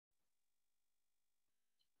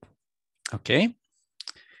Okay,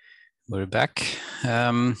 we're back.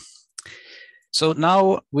 So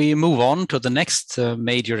now we move on to the next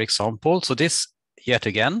major example. So this, yet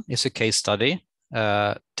again, is a case study,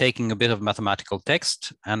 taking a bit of mathematical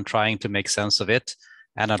text and trying to make sense of it,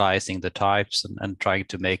 analyzing the types and trying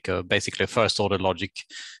to make basically a first-order logic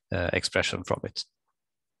expression from it.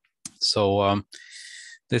 So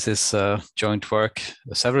this is joint work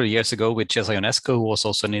several years ago with Cesar Ionesco, who was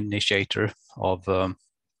also an initiator of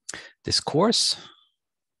this course.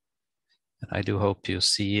 And I do hope you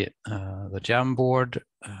see the Jamboard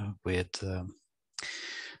with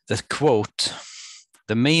the quote,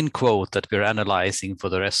 the main quote that we're analyzing for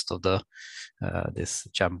the rest of the this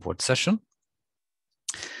Jamboard session.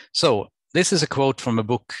 So this is a quote from a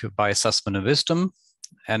book by Sussman and Wisdom,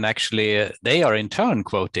 and actually they are in turn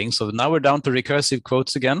quoting. So now we're down to recursive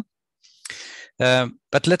quotes again.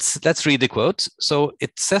 But let's read the quote. So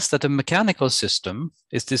it says that a mechanical system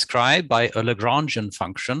is described by a Lagrangian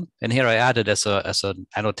function. And here I added as an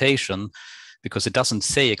annotation, because it doesn't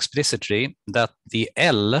say explicitly, that the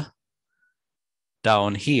L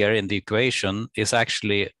down here in the equation is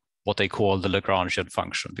actually what they call the Lagrangian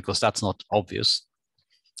function, because that's not obvious.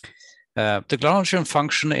 The Lagrangian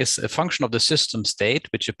function is a function of the system state,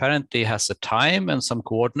 which apparently has a time and some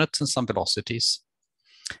coordinates and some velocities.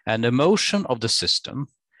 And the motion of the system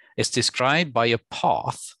is described by a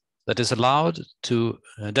path that is allowed to,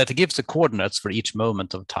 that gives the coordinates for each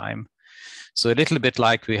moment of time. So a little bit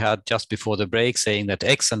like we had just before the break, saying that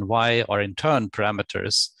X and Y are in turn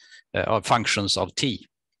parameters or functions of T.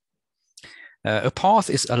 A path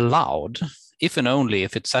is allowed if and only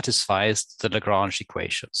if it satisfies the Lagrange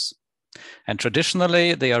equations. And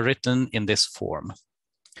traditionally they are written in this form.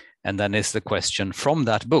 And then is the question from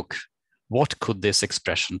that book, what could this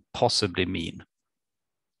expression possibly mean?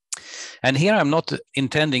 And here I'm not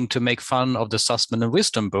intending to make fun of the Sussman and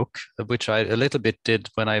Wisdom book, which I a little bit did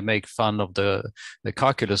when I make fun of the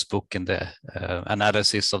calculus book in the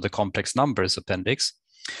analysis of the complex numbers appendix.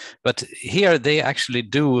 But here they actually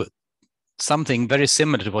do something very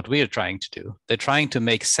similar to what we are trying to do. They're trying to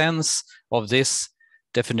make sense of this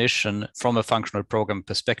definition from a functional program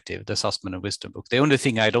perspective, the Sussman and Wisdom book. The only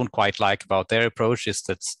thing I don't quite like about their approach is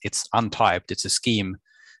that it's untyped. It's a scheme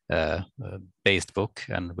based book,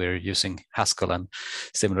 and we're using Haskell and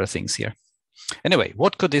similar things here. Anyway,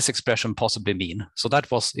 what could this expression possibly mean? So that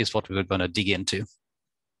is what we were going to dig into.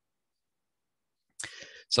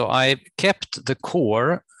 So I kept the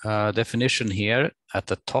core definition here at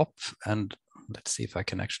the top, and let's see if I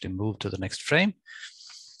can actually move to the next frame.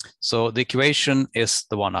 So the equation is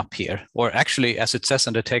the one up here, or actually, as it says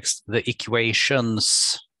in the text, the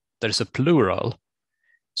equations, there's a plural.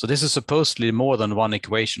 So this is supposedly more than one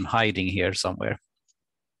equation hiding here somewhere.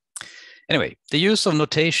 Anyway, the use of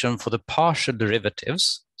notation for the partial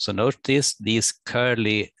derivatives. So notice these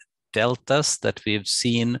curly deltas that we've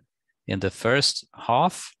seen in the first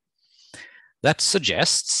half. That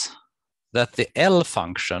suggests that the L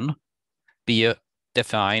function be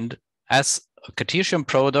defined as a Cartesian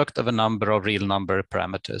product of a number of real number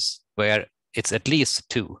parameters where it's at least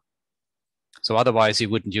 2. So otherwise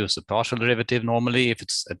you wouldn't use a partial derivative normally if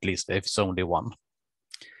it's only 1.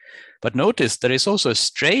 But notice there is also a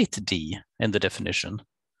straight D in the definition.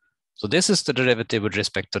 So this is the derivative with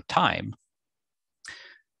respect to time.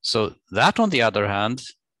 So that, on the other hand,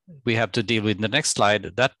 we have to deal with in the next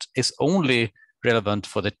slide. That is only relevant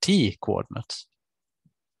for the T coordinates.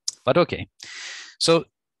 But okay, so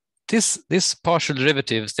this partial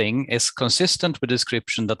derivative thing is consistent with the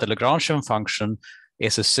description that the Lagrangian function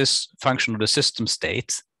is a function of the system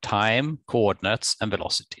state, time, coordinates, and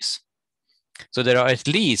velocities. So there are at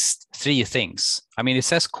least 3 things. I mean, it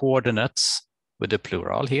says coordinates with the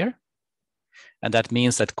plural here. And that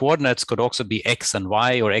means that coordinates could also be X and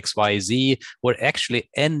Y or X, Y, Z, or actually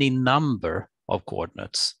any number of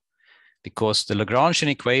coordinates, because the Lagrangian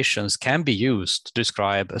equations can be used to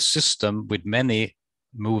describe a system with many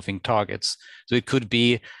moving targets. So it could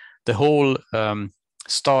be the whole the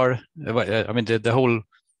whole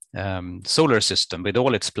solar system with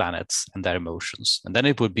all its planets and their motions. And then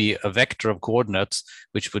it would be a vector of coordinates,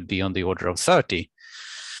 which would be on the order of 30,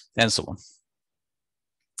 and so on.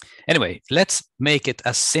 Anyway, let's make it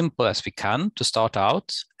as simple as we can to start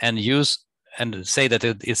out and say that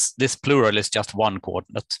this plural is just one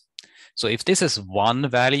coordinate. So if this is one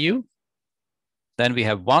value, then we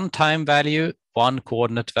have one time value, one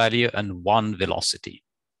coordinate value, and one velocity.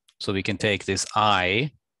 So we can take this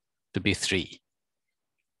I to be 3.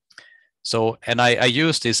 So, and I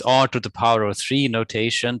use this r to the power of 3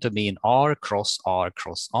 notation to mean r cross r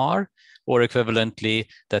cross r, or equivalently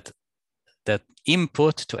that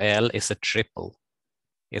input to L is a triple.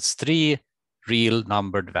 It's 3 real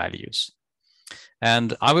numbered values.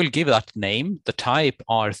 And I will give that name, the type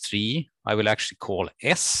R3, I will actually call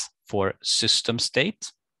S for system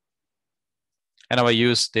state. And I will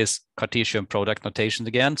use this Cartesian product notation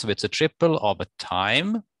again. So it's a triple of a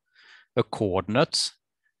time, a coordinate,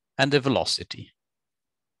 and a velocity,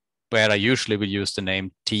 where I usually will use the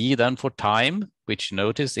name t then for time, which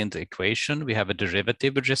notice in the equation, we have a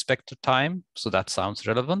derivative with respect to time. So that sounds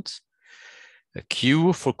relevant. A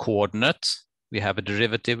q for coordinate, we have a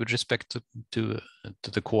derivative with respect to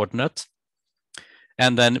the coordinate.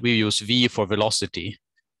 And then we use v for velocity.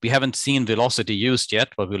 We haven't seen velocity used yet,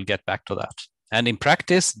 but we'll get back to that. And in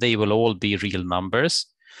practice, they will all be real numbers,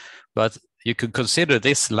 but you could consider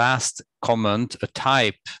this last comment a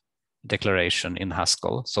type declaration in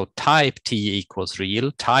Haskell. So type t equals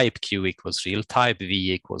real, type q equals real, type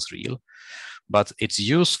v equals real. But it's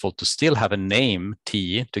useful to still have a name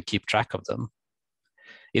t to keep track of them.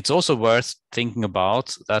 It's also worth thinking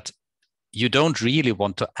about that you don't really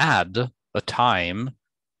want to add a time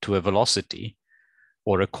to a velocity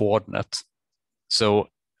or a coordinate. So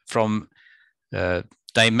from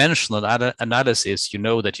dimensional analysis, you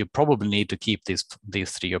know that you probably need to keep these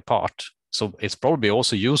 3 apart. So it's probably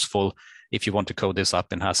also useful if you want to code this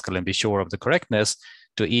up in Haskell and be sure of the correctness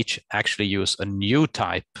to each actually use a new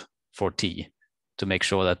type for t to make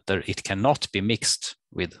sure that it cannot be mixed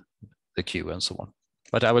with the q and so on.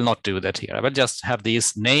 But I will not do that here. I will just have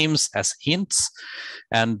these names as hints,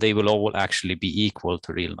 and they will all actually be equal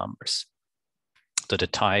to real numbers, to the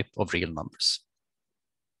type of real numbers.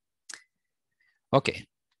 Okay,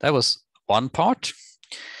 that was one part.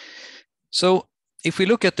 So if we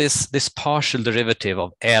look at this partial derivative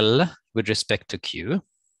of L with respect to Q,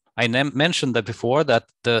 I mentioned that before that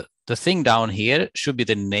the thing down here should be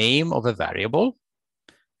the name of a variable,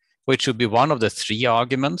 which should be one of the 3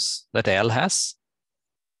 arguments that L has.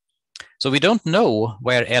 So we don't know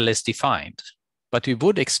where L is defined, but we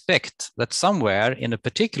would expect that somewhere in a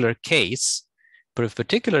particular case, for a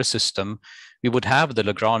particular system, we would have the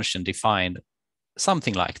Lagrangian defined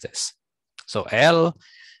something like this. So L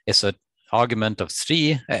is an argument of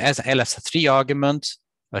 3, as L has 3 arguments,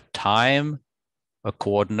 a time, a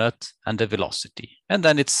coordinate, and a velocity. And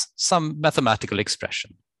then it's some mathematical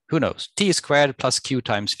expression. Who knows? T squared plus Q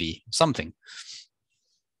times V, something.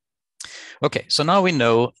 Okay, so now we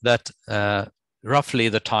know that roughly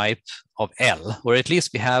the type of L, or at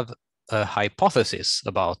least we have a hypothesis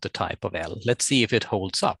about the type of L. Let's see if it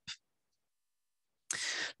holds up.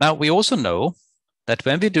 Now, we also know that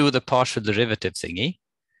when we do the partial derivative thingy,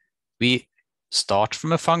 we start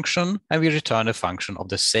from a function and we return a function of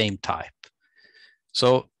the same type.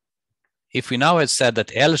 So if we now had said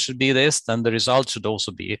that L should be this, then the result should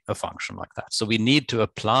also be a function like that. So we need to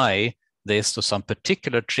apply this to some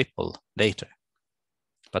particular triple later.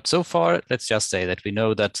 But so far, let's just say that we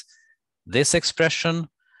know that this expression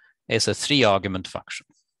is a 3-argument function.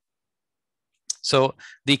 So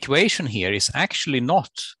the equation here is actually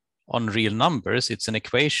not on real numbers. It's an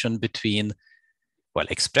equation between, well,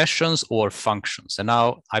 expressions or functions. And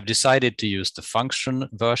now I've decided to use the function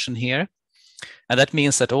version here. And that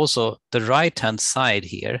means that also the right-hand side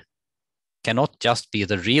here cannot just be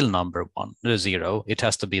the real number 0. It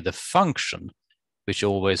has to be the function which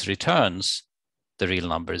always returns the real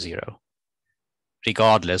number 0,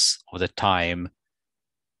 regardless of the time,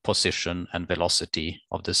 position, and velocity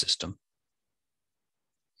of the system.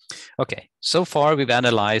 Okay, so far we've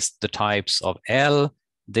analyzed the types of L,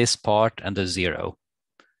 this part, and the 0.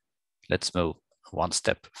 Let's move one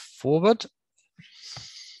step forward.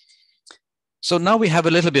 So now we have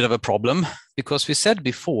a little bit of a problem, because we said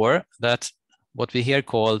before that what we here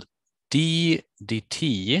called d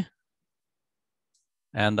dt,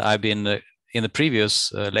 and I've been in the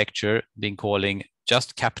previous lecture been calling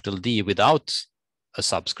just capital D without a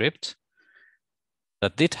subscript,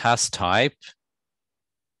 that it has type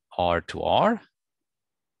R to R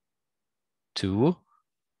to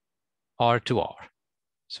R to R.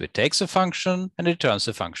 So it takes a function and it returns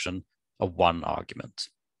a function of 1 argument.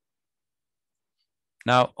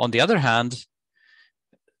 Now, on the other hand,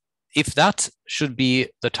 if that should be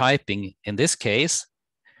the typing in this case,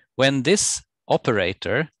 when this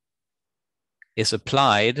operator is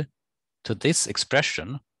applied to this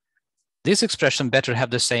expression better have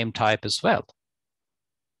the same type as well.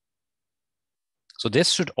 So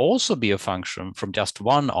this should also be a function from just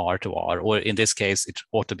 1 R to R, or in this case, it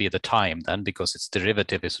ought to be the time then, because its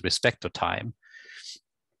derivative is with respect to time.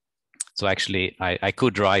 So actually, I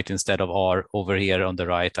could write, instead of R over here on the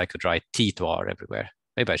right, I could write T to R everywhere.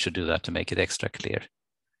 Maybe I should do that to make it extra clear.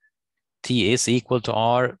 T is equal to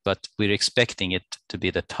R, but we're expecting it to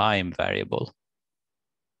be the time variable.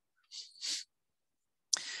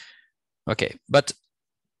 Okay, but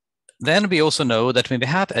then we also know that when we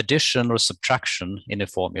have addition or subtraction in a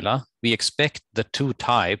formula, we expect the two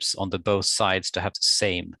types on the both sides to have the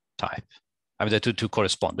same type. I mean, the two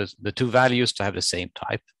correspond, the two values to have the same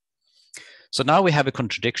type. So now we have a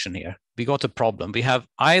contradiction here. We got a problem. We have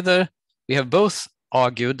both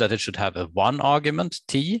argued that it should have a one argument,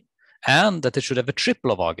 t, and that it should have a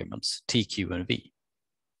triple of arguments, t, q, and v.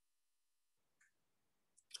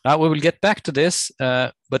 Now we will get back to this,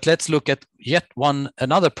 but let's look at yet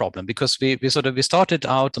another problem, because we started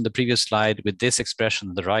out on the previous slide with this expression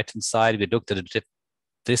on the right-hand side. We looked at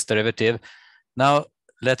this derivative. Now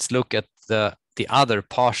let's look at the other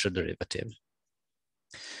partial derivative.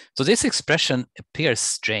 So this expression appears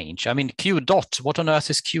strange. I mean, q dot, what on earth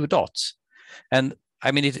is q dot? And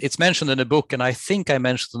I mean, it's mentioned in the book, and I think I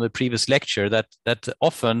mentioned in the previous lecture that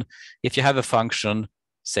often if you have a function,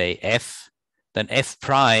 say f, then f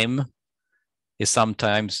prime is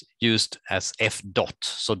sometimes used as f dot.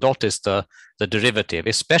 So dot is the derivative,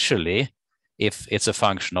 especially if it's a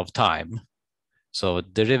function of time. So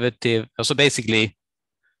derivative, so basically,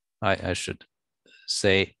 I should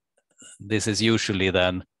say this is usually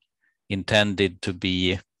then intended to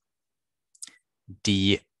be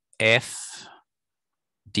df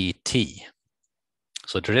dt.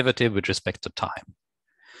 So derivative with respect to time.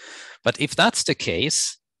 But if that's the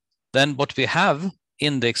case, then what we have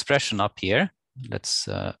in the expression up here, let's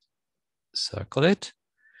circle it.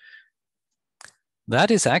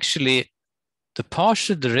 That is actually the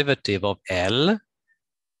partial derivative of L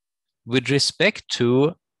with respect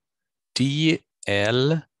to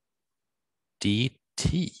dl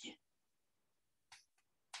dt.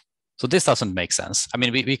 So this doesn't make sense. I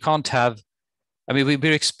mean, we can't have, I mean,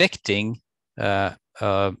 we're expecting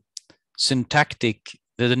syntactic,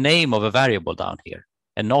 the name of a variable down here,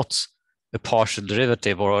 and not a partial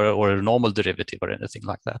derivative or a normal derivative or anything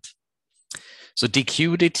like that. So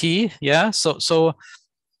dq dt, yeah. So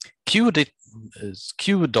q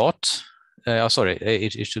dot, sorry,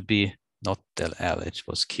 it should be not del L, it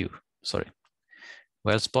was q, sorry.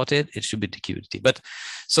 Well spotted, it should be dq dt. But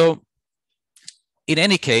so in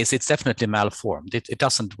any case, it's definitely malformed. It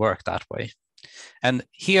doesn't work that way. And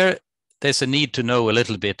here there's a need to know a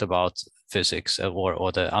little bit about physics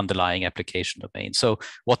or the underlying application domain. So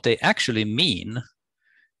what they actually mean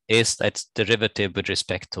is that it's derivative with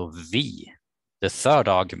respect to v, the third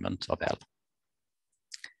argument of L.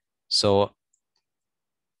 So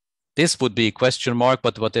this would be a question mark,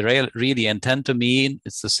 but what they really intend to mean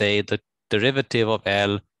is to say the derivative of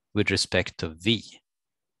L with respect to v,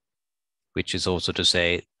 which is also to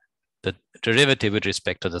say the derivative with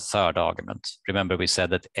respect to the third argument. Remember, we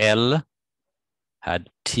said that L had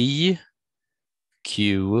t,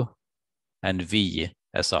 q, and v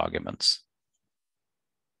as arguments.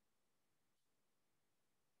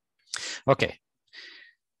 Okay,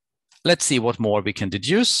 let's see what more we can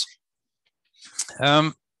deduce.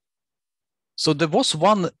 So there was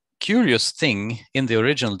one curious thing in the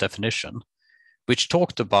original definition which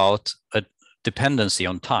talked about a dependency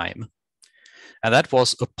on time, and that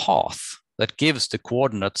was a path that gives the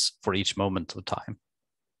coordinates for each moment of time.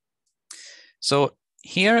 So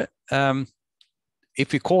here,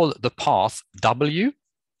 if we call the path w,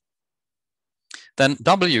 then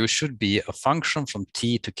w should be a function from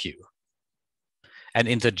t to q. And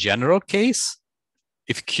in the general case,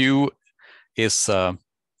 if q is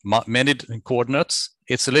many coordinates,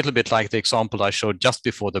 it's a little bit like the example I showed just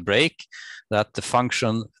before the break, that the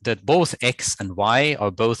function, that both x and y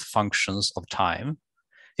are both functions of time.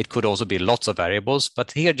 It could also be lots of variables,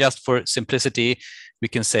 but here just for simplicity, we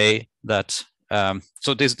can say that,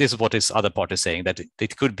 so this is what this other part is saying, that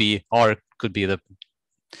it could be, R could be the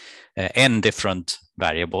n different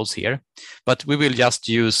variables here, but we will just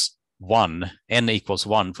use n equals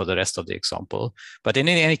 1 for the rest of the example. But in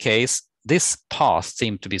any case, this path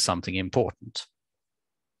seemed to be something important.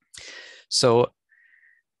 So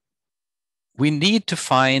we need to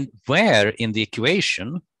find where in the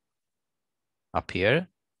equation up here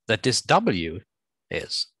that this w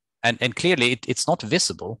is, and clearly it's not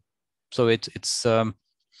visible. So it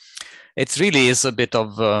really is a bit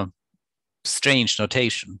of strange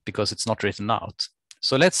notation because it's not written out.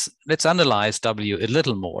 So let's analyze w a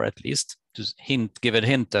little more, at least to give a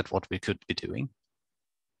hint at what we could be doing.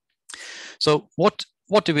 So what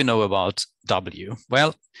do we know about w?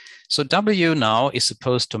 Well, so w now is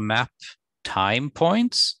supposed to map time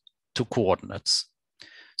points to coordinates.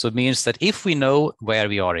 So it means that if we know where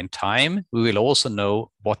we are in time, we will also know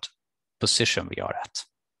what position we are at.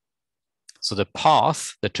 So the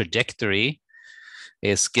path, the trajectory,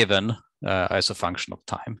 is given as a function of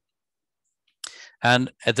time.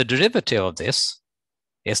 And the derivative of this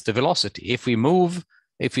is the velocity. If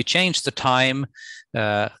we change the time,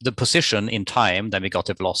 the position in time, then we got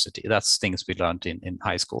the velocity. That's things we learned in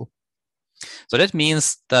high school. So that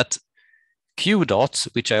means that q dot,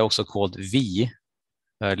 which I also called v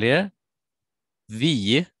earlier,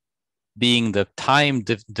 v being the time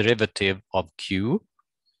derivative of q,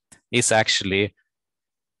 is actually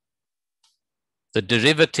the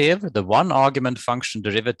derivative, the one argument function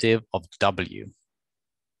derivative of w.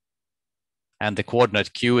 And the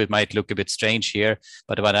coordinate q, it might look a bit strange here,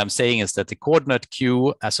 but what I'm saying is that the coordinate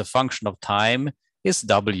q as a function of time is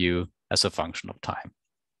w as a function of time.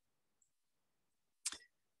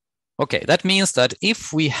 Okay, that means that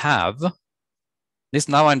if we have this,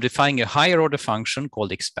 now I'm defining a higher order function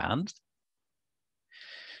called expand.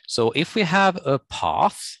 So if we have a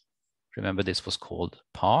path, remember this was called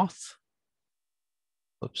path.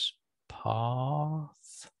 Oops,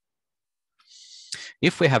 path.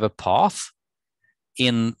 If we have a path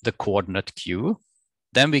in the coordinate q,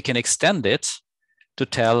 then we can extend it to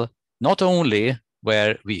tell not only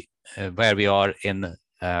where we are in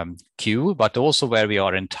q, but also where we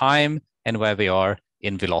are in time and where we are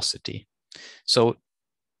in velocity. So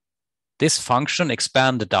this function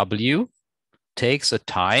expand w takes a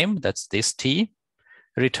time, that's this t,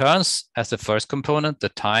 returns as the first component the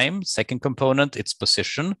time, second component its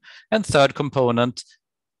position, and third component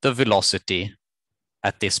the velocity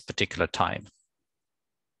at this particular time.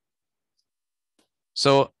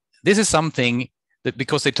 So this is something that,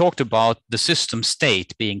 because they talked about the system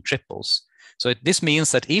state being triples. So this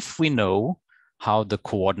means that if we know how the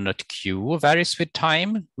coordinate q varies with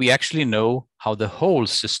time, we actually know how the whole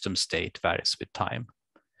system state varies with time.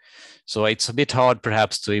 So it's a bit hard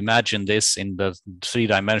perhaps to imagine this in the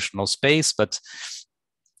three-dimensional space, but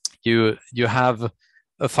you have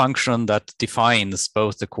a function that defines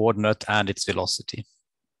both the coordinate and its velocity.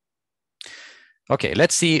 Okay,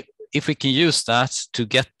 let's see if we can use that to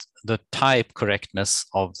get the type correctness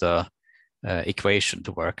of the equation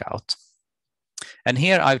to work out. And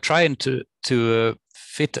here I've tried to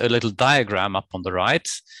fit a little diagram up on the right,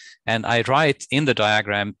 and I write in the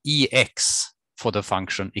diagram ex for the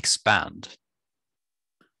function expand.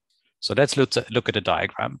 So let's look at the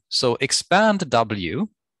diagram. So expand w,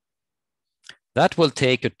 that will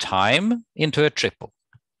take a time into a triple.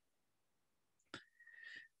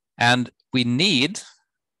 And we need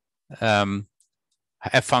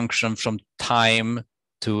a function from time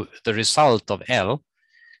to the result of L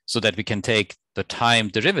so that we can take the time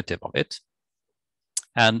derivative of it.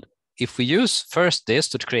 And if we use first this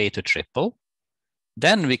to create a triple,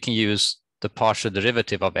 then we can use the partial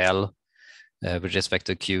derivative of L with respect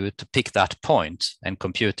to Q to pick that point and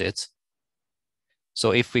compute it.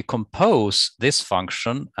 So if we compose this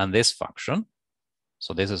function and this function,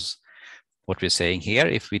 so this is what we're saying here.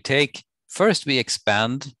 If we take, first we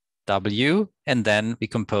expand W and then we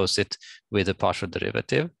compose it with a partial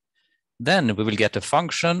derivative, then we will get a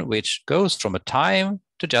function which goes from a time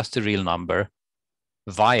to just a real number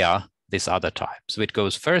via this other type. So it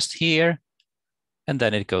goes first here and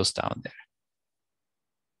then it goes down there.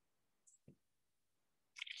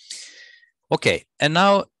 Okay, and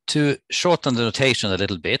now to shorten the notation a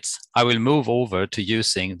little bit, I will move over to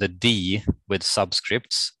using the D with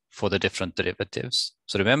subscripts for the different derivatives.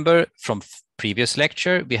 So remember from previous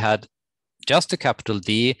lecture, we had just a capital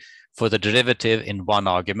D for the derivative in one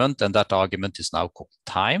argument, and that argument is now called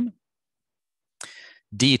time.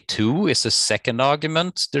 D2 is the second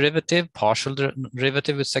argument derivative, partial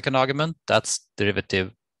derivative with second argument. That's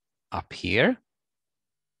derivative up here.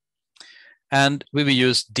 And we will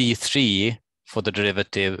use D3 for the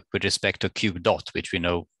derivative with respect to Q dot, which we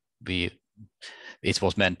know it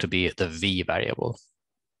was meant to be the V variable.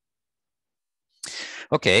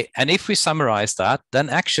 Okay, and if we summarize that, then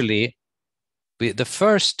actually the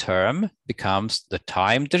first term becomes the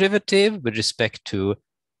time derivative with respect to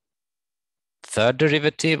third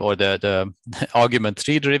derivative or the argument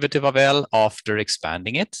 3 derivative of L after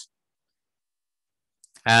expanding it.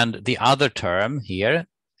 And the other term here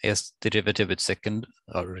is derivative with second,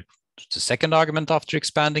 or the second argument after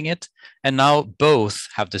expanding it. And now both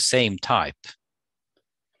have the same type.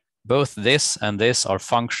 Both this and this are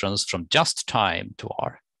functions from just time to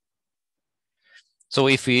R. So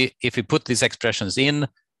if we put these expressions in,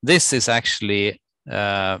 this is actually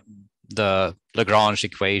the Lagrange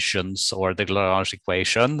equations, or the Lagrange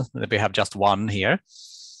equation. We have just one here.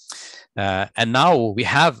 And now we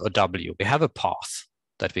have a W, we have a path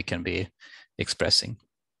that we can be expressing.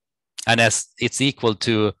 And as it's equal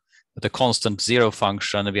to the constant zero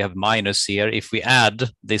function, we have minus here. If we add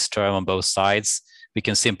this term on both sides, we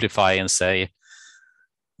can simplify and say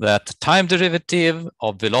that the time derivative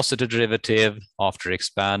of velocity derivative after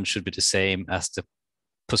expand should be the same as the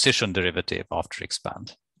position derivative after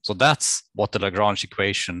expand. So that's what the Lagrange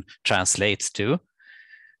equation translates to.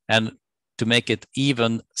 And to make it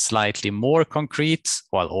even slightly more concrete,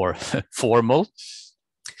 well, or formal,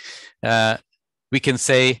 we can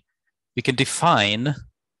say, we can define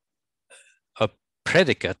a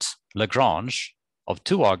predicate Lagrange of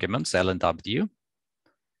two arguments, L and W.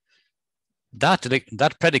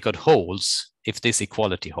 That predicate holds if this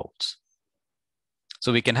equality holds.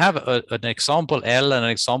 So we can have an example L and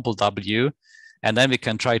an example W, and then we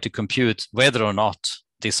can try to compute whether or not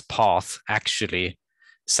this path actually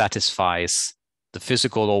satisfies the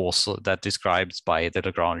physical laws that described by the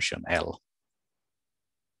Lagrangian L.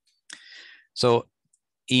 So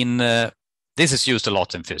this is used a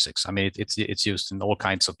lot in physics. I mean, it's used in all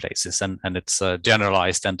kinds of places, and it's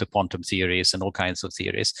generalized into quantum theories and all kinds of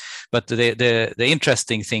theories. But the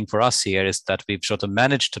interesting thing for us here is that we've sort of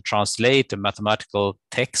managed to translate a mathematical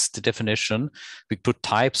text definition. We put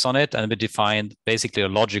types on it, and we defined basically a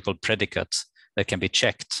logical predicate that can be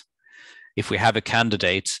checked. If we have a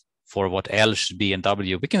candidate for what L should be in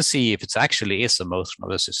W, we can see if it actually is a motion of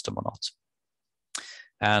the system or not.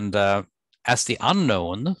 And as the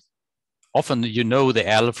unknown, often you know the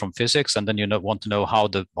L from physics, and then you want to know how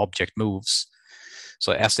the object moves.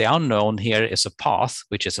 So as the unknown, here is a path,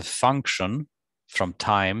 which is a function from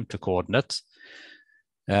time to coordinate.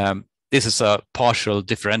 This is a partial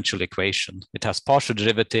differential equation. It has partial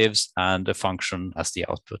derivatives and a function as the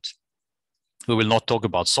output. We will not talk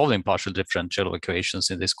about solving partial differential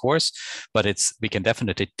equations in this course, but we can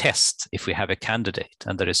definitely test if we have a candidate,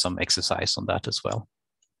 and there is some exercise on that as well.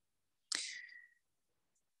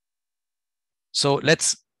 So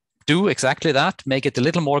let's do exactly that, make it a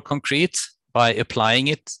little more concrete by applying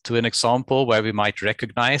it to an example where we might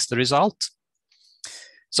recognize the result.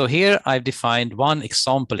 So here I've defined one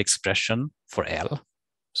example expression for L.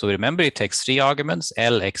 So remember, it takes three arguments,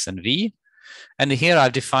 L, X, and V. And here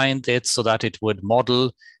I've defined it so that it would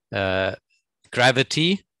model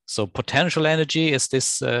gravity. So potential energy is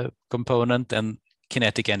this component, and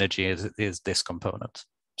kinetic energy is this component.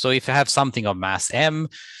 So if you have something of mass m,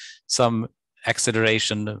 some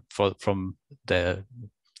acceleration from the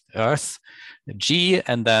Earth, g,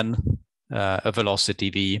 and then a velocity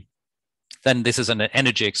v, then this is an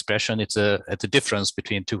energy expression. It's a difference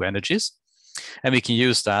between two energies. And we can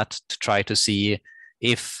use that to try to see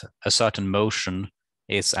if a certain motion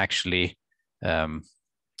is actually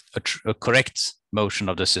a correct motion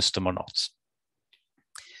of the system or not.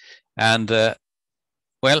 And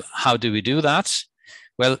well, how do we do that?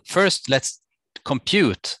 Well, first, let's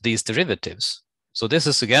compute these derivatives. So this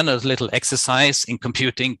is again a little exercise in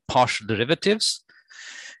computing partial derivatives.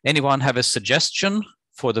 Anyone have a suggestion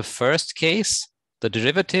for the first case, the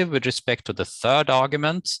derivative with respect to the third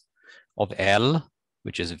argument of L,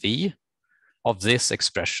 which is V, of this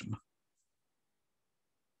expression?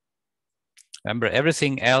 Remember,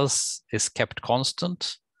 everything else is kept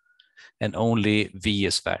constant and only V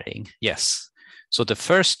is varying. Yes. So the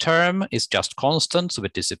first term is just constant, so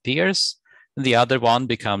it disappears. And the other one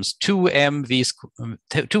becomes 2mv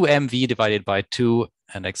divided by 2,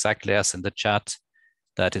 and exactly as in the chat,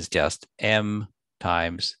 that is just m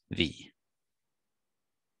times v.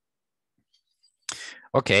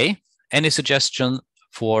 Okay, any suggestion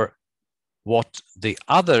for what the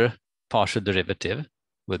other partial derivative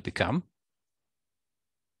would become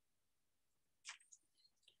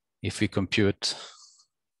if we compute?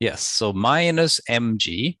 Yes, so minus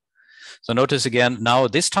mg. So notice again, now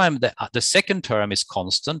this time the second term is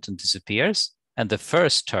constant and disappears, and the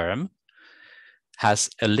first term has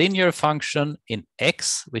a linear function in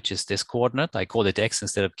x, which is this coordinate. I call it x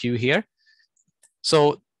instead of q here.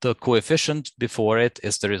 So the coefficient before it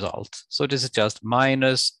is the result. So this is just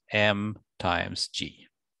minus m times g.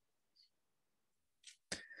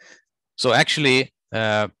 So actually,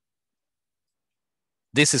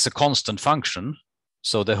 this is a constant function.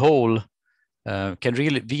 So the whole can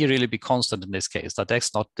really be constant in this case, that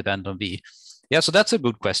x not depend on v. Yeah, so that's a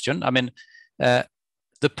good question. I mean,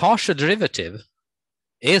 the partial derivative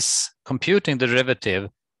is computing the derivative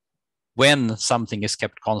when something is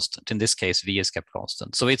kept constant. In this case, v is kept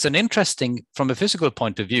constant. So it's an interesting, from a physical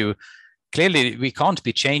point of view, clearly we can't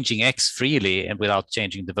be changing x freely and without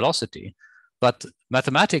changing the velocity. But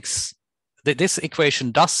mathematics, this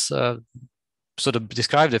equation does sort of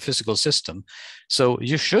describe the physical system. So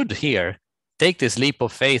you should here take this leap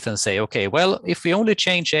of faith and say, okay, well, if we only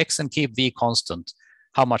change x and keep v constant,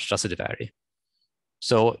 how much does it vary?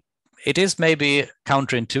 So it is maybe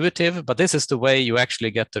counterintuitive, but this is the way you actually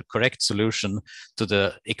get the correct solution to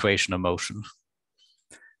the equation of motion.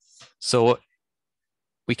 So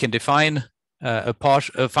we can define a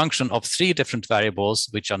function of 3 different variables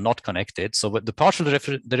which are not connected. So the partial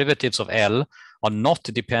derivatives of L are not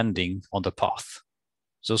depending on the path.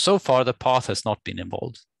 So far the path has not been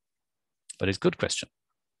involved, but it's a good question.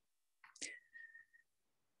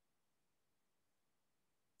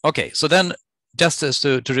 Okay, so then just as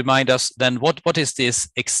to remind us, then what is this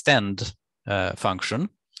extend function?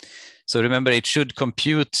 So remember, it should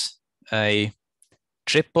compute a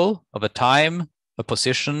triple of a time, a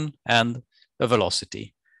position, and a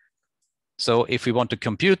velocity. So if we want to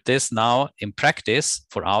compute this now in practice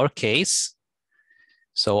for our case,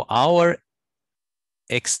 so our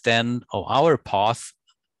extend or our path,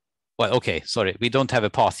 well, okay, sorry, we don't have a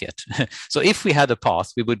path yet. So if we had a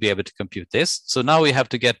path, we would be able to compute this. So now we have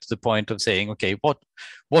to get to the point of saying, okay,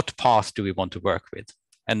 what path do we want to work with?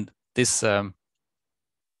 And this, I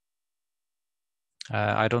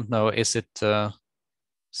don't know, is it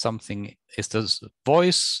something, is this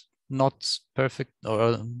voice not perfect,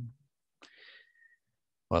 or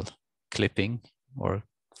well, clipping or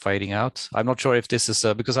fading out? I'm not sure if this is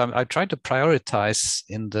because I tried to prioritize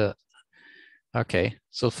in the, okay,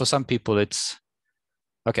 so for some people it's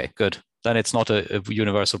okay, good, then it's not a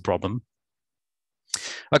universal problem.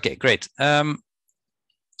 Okay, great. So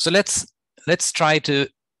let's try to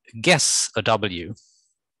guess a W.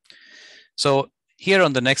 So here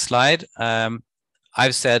on the next slide,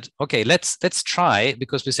 I've said, okay, let's try,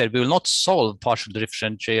 because we said we will not solve partial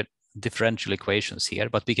differential equations here,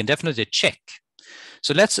 but we can definitely check.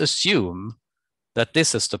 So let's assume that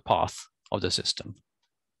this is the path of the system.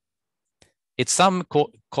 It's some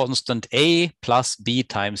constant a plus b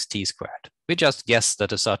times t squared. We just guess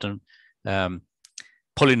that a certain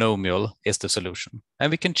polynomial is the solution,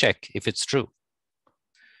 and we can check if it's true.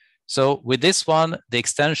 So with this one, the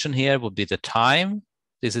extension here would be the time.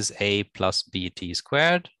 This is a plus bt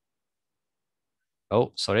squared.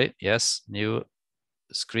 Oh, sorry. Yes, new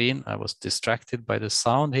screen. I was distracted by the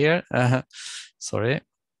sound here. Sorry.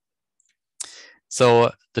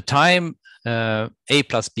 So the time, a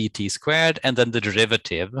plus bt squared, and then the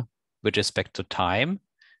derivative with respect to time,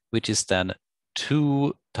 which is then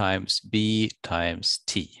 2 times b times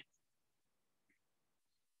t.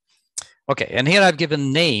 Okay, and here I've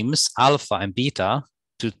given names alpha and beta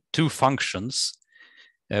to 2 functions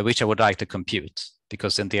which I would like to compute,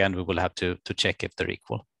 because in the end we will have to check if they're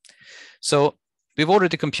equal. So we've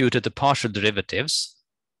already computed the partial derivatives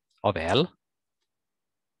of L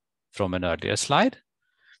from an earlier slide,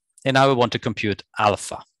 and now we want to compute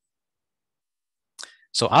alpha.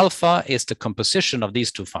 So alpha is the composition of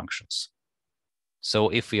these 2 functions. So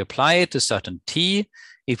if we apply it to certain t,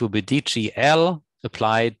 it will be d3L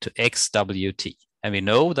applied to xwt, and we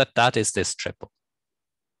know that that is this triple.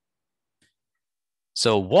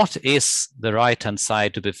 So what is the right-hand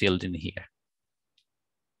side to be filled in here?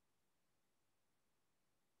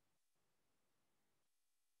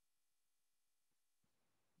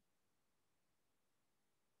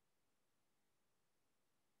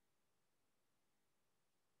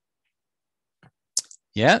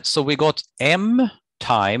 Yeah, so we got m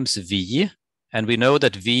times v, and we know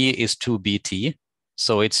that v is 2bt,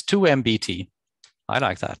 so it's 2mbt. I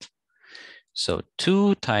like that. So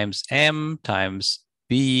 2 times m times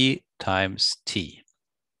b times t.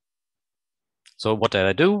 So what did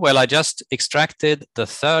I do? Well, I just extracted the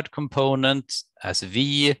third component as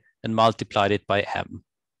v and multiplied it by m.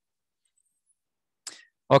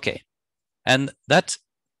 Okay, and that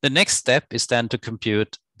the next step is then to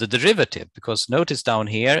compute the derivative, because notice down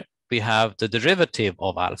here we have the derivative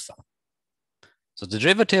of alpha. So the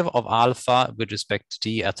derivative of alpha with respect to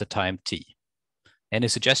t at the time t. Any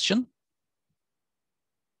suggestion?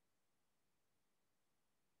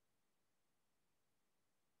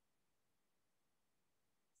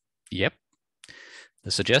 Yep.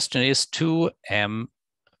 The suggestion is 2mb.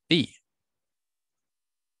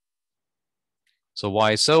 So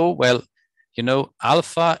why so? Well, you know,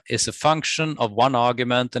 alpha is a function of 1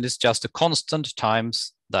 argument, and it's just a constant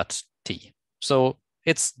times that t. So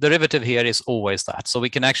its derivative here is always that. So we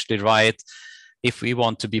can actually write, if we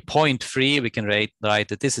want to be point free, we can write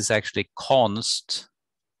that this is actually const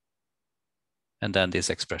and then this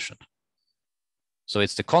expression. So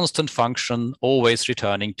it's the constant function always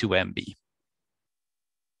returning 2mb.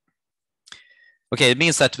 Okay, it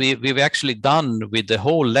means that we've actually done with the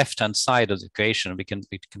whole left-hand side of the equation. We can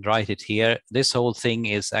write it here. This whole thing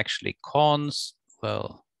is actually const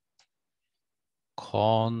of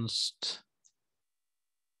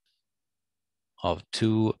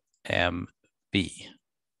 2mb.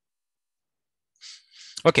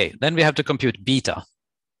 Okay, then we have to compute beta.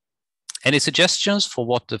 Any suggestions for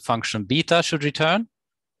what the function beta should return?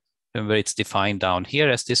 Remember, it's defined down here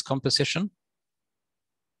as this composition.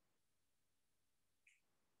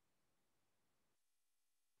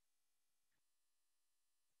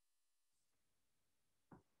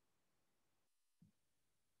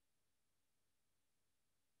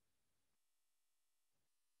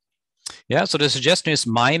 Yeah, so the suggestion is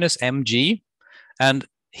minus mg. And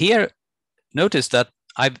here, notice that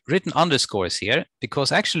I've written underscores here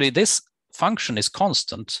because actually this function is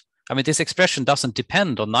constant. I mean, this expression doesn't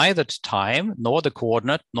depend on neither the time, nor the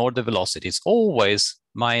coordinate, nor the velocity. It's always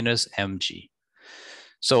minus mg.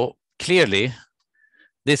 So clearly,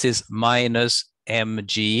 this is minus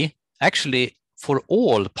mg, actually for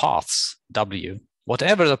all paths w.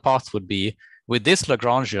 Whatever the path would be, with this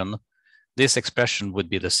Lagrangian, this expression would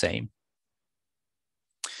be the same.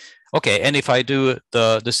 Okay, and if I do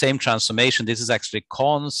the same transformation, this is actually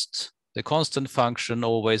the constant function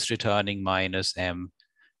always returning minus mg.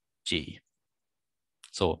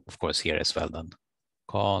 So of course here as well then,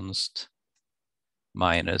 const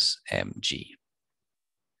minus mg.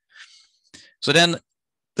 So then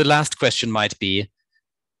the last question might be,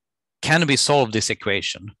 can we solve this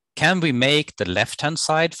equation? Can we make the left-hand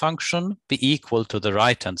side function be equal to the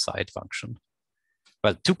right-hand side function?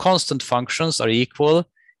 Well, two constant functions are equal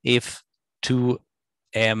if 2mb,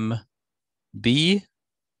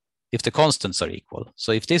 if the constants are equal.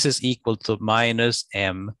 So if this is equal to minus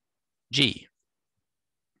mg.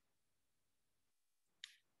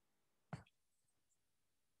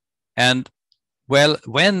 And well,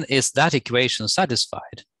 when is that equation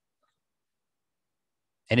satisfied?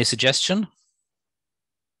 Any suggestion?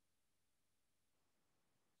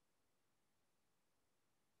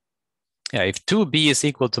 Yeah, if 2b is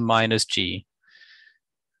equal to minus g.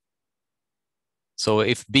 So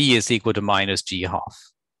if b is equal to minus g half.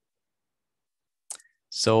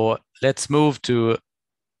 So let's move to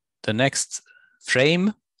the next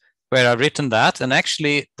frame where I've written that. And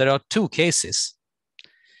actually, there are two cases.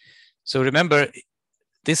 So remember,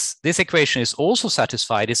 this equation is also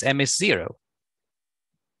satisfied if m is 0.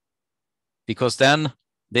 Because then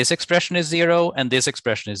this expression is 0 and this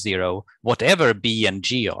expression is 0, whatever b and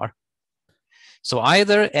g are. So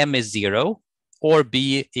either m is 0 or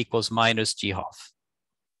b equals minus g half.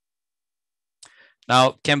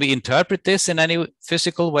 Now, can we interpret this in any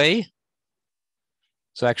physical way?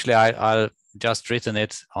 So actually, I'll just written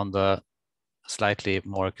it on the slightly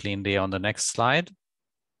more cleanly on the next slide.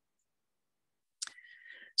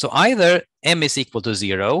 So either m is equal to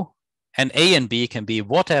 0 and a and b can be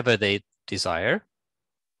whatever they desire.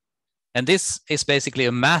 And this is basically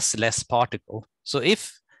a massless particle. So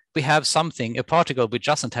if we have something, a particle which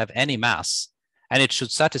doesn't have any mass, and it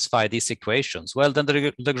should satisfy these equations, well, then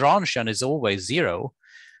the Lagrangian is always 0,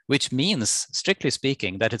 which means, strictly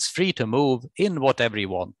speaking, that it's free to move in whatever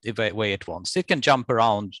way it wants. It can jump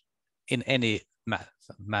around in any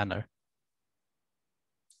manner.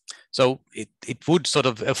 So it would sort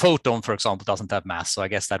of, a photon, for example, doesn't have mass. So I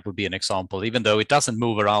guess that would be an example, even though it doesn't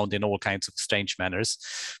move around in all kinds of strange manners.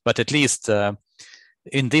 But at least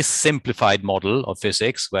in this simplified model of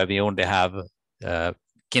physics, where we only have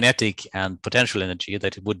kinetic and potential energy,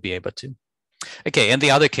 that it would be able to. Okay, in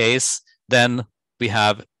the other case, then we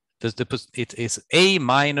have, it is a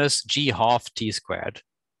minus g half t squared.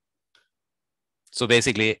 So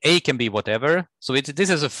basically, a can be whatever. So this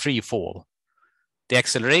is a free fall. The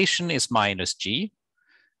acceleration is minus g,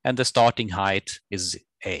 and the starting height is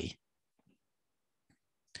a.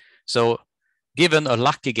 So given a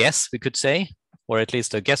lucky guess, we could say, or at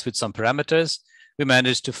least a guess with some parameters, we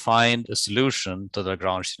managed to find a solution to the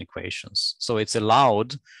Lagrangian equations. So it's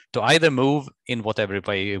allowed to either move in whatever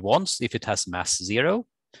way it wants if it has mass 0,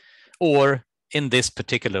 or in this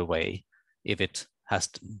particular way if it has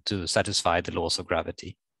to satisfy the laws of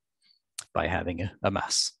gravity by having a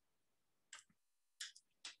mass.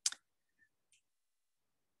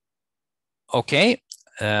 Okay,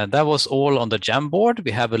 that was all on the Jamboard.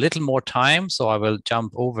 We have a little more time, so I will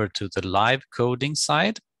jump over to the live coding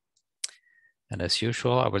side. And as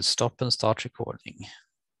usual, I will stop and start recording.